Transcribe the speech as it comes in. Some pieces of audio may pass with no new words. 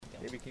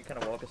maybe can you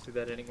kind of walk us through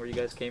that inning where you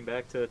guys came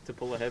back to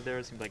pull ahead there?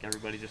 It seemed like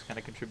everybody just kind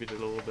of contributed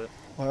a little bit.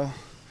 Well,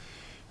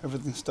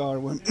 everything started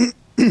when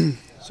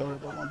sorry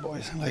about my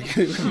voice.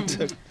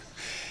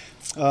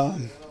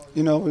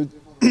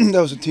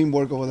 That was a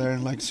teamwork over there,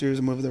 and like series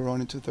of move they were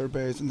on into third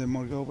base, and then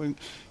Margot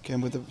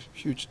came with a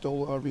huge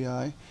double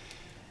RBI,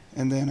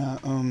 and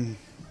then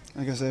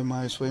like I said,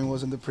 my swing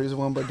wasn't the prettiest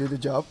one, but did the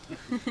job,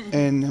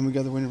 and then we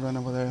got the winning run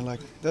over there. And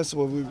like that's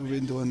what we've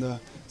been doing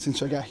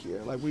since I got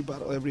here. Like we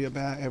battle every at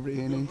bat, every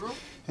inning,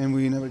 and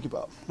we never give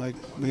up. Like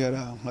we had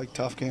a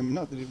tough game,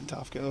 not even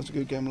tough game. It was a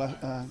good game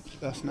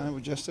last night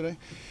with yesterday,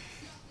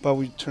 but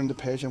we turned the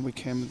page and we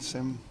came with the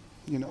same.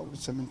 With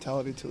some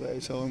mentality today.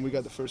 And we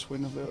got the first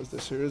win of the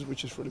series,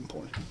 which is really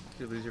important. Did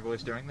you lose your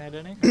voice during that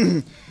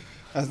inning?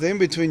 I think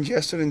between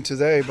yesterday and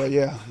today, but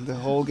yeah, the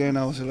whole game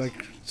I was like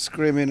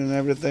screaming and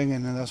everything,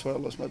 and then that's why I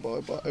lost my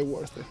voice. But it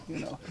worth it,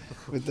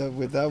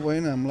 With that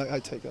win, I'm like, I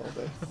take it all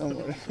day. Don't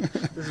worry.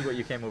 This is what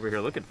you came over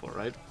here looking for,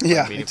 right?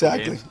 Yeah,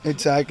 exactly.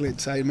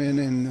 Excitement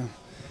and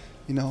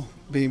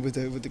being with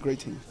the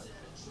great team.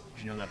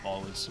 Did you know that ball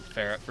was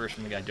fair at first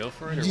when the guy dove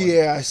for it? Or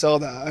yeah, I saw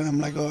that, and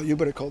I'm like, oh, you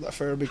better call that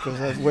fair, because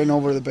I went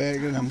over the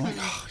bag, and I'm like,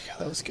 oh, yeah,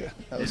 that was good.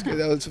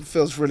 That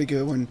feels really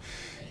good when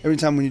every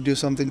time when you do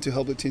something to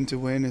help the team to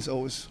win, it's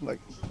always good,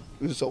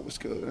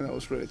 and I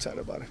was really excited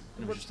about it.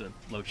 And it was just a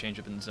low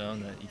changeup in the zone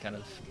that you kind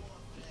of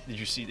did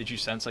you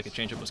sense like a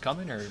changeup was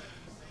coming, or?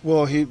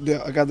 Well,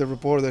 I got the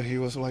report that he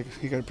was like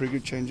he got a pretty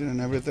good changing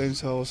and everything,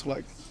 so I was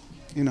like,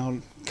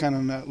 kind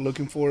of not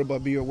looking for it,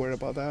 but be aware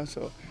about that.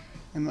 So,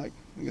 and like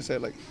I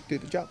said,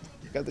 did the job,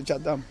 got the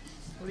job done.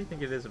 What do you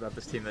think it is about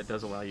this team that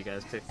does allow you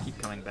guys to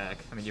keep coming back?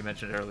 I mean, you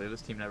mentioned earlier,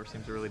 this team never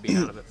seems to really be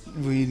out of it.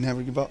 We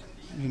never give up.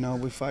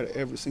 We fight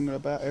every single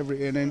at bat,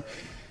 every inning.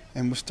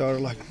 And we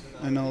started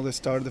they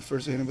started the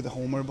first inning with a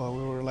homer, but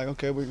we were like,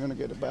 okay, we're going to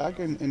get it back,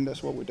 and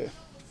that's what we did.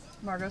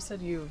 Margot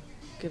said you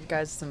give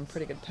guys some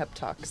pretty good pep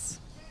talks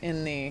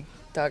in the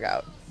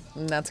dugout,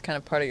 and that's kind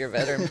of part of your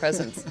veteran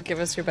presence. Give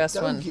us your best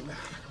one.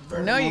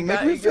 No, you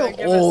got to give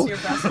us your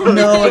best one.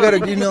 No, I gotta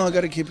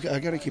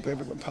keep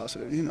everyone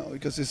positive,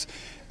 because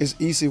it's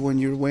easy when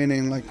you're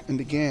winning, like in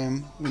the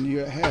game, when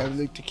you're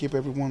ahead, to keep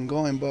everyone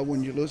going. But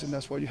when you're losing,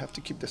 that's why you have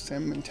to keep the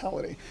same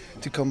mentality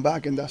to come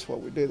back, and that's what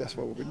we did. That's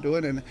what we've been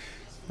doing, and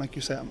like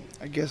you said,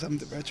 I guess I'm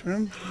the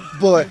veteran,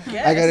 but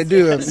I gotta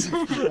do it.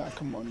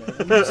 Come on,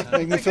 man,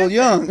 make me feel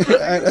young.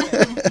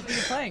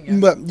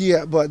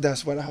 But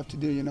that's what I have to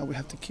do. We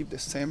have to keep the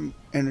same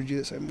energy,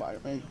 the same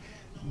environment.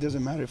 It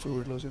doesn't matter if we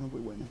were losing or we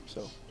win.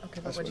 So.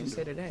 Okay, but what did you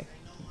say today?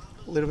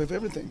 A little bit of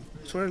everything.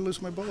 That's why I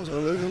lose my balls. A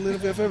little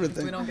bit of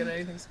everything. We don't get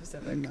anything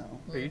specific.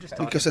 No.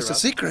 Because it's a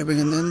secret,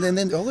 and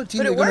then the other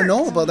team, they're going to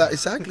know about that.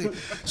 Exactly.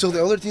 So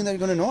the other team, they're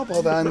going to know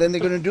about that, and then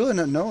they're going to do it.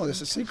 No, it's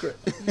a secret.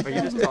 Are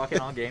you just talking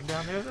all game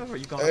down there, though? Or are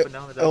you going up and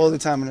down the dugout? All the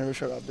time. I never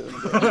shut up doing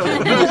it.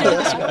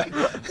 That's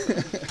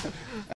right.